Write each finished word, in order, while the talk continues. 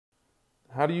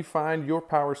How do you find your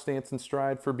power stance and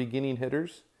stride for beginning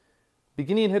hitters?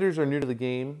 Beginning hitters are new to the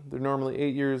game. They're normally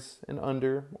 8 years and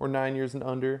under or 9 years and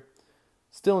under,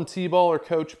 still in T-ball or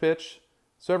coach pitch,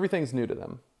 so everything's new to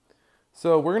them.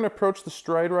 So we're going to approach the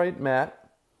stride right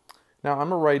mat. Now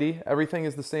I'm a righty. Everything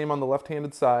is the same on the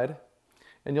left-handed side.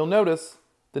 And you'll notice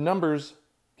the numbers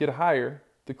get higher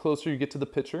the closer you get to the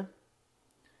pitcher,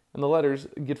 and the letters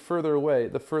get further away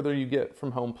the further you get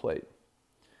from home plate.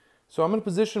 So I'm going to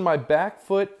position my back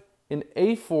foot in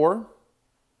A4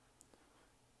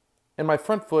 and my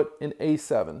front foot in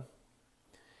A7.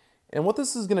 And what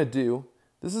this is going to do,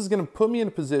 this is going to put me in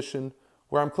a position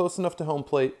where I'm close enough to home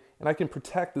plate and I can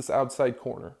protect this outside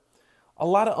corner. A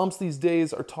lot of umps these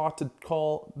days are taught to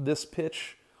call this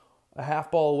pitch a half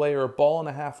ball away or a ball and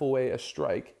a half away a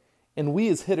strike. And we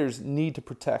as hitters need to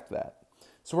protect that.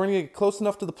 So we're going to get close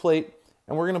enough to the plate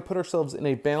and we're going to put ourselves in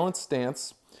a balanced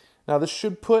stance. Now this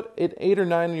should put an 8 or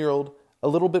 9-year-old a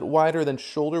little bit wider than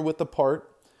shoulder width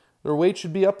apart. Their weight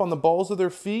should be up on the balls of their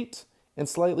feet and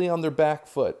slightly on their back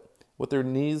foot with their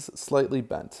knees slightly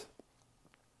bent.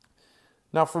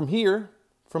 Now from here,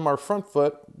 from our front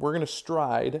foot, we're going to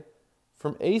stride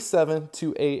from A7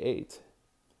 to A8.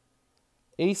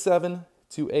 A7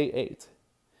 to A8.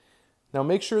 Now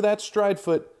make sure that stride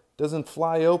foot doesn't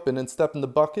fly open and step in the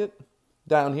bucket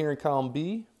down here in column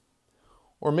B,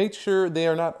 or make sure they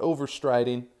are not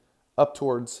overstriding up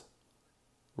towards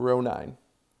row 9.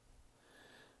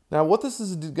 Now what this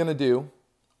is going to do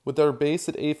with our base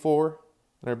at A4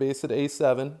 and our base at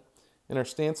A7 and our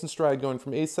stance and stride going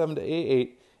from A7 to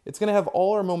A8, it's going to have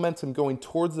all our momentum going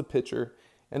towards the pitcher,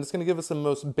 and it's going to give us the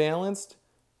most balanced,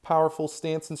 powerful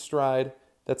stance and stride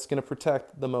that's going to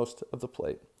protect the most of the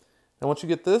plate. Now once you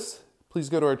get this, please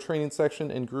go to our training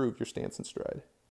section and groove your stance and stride.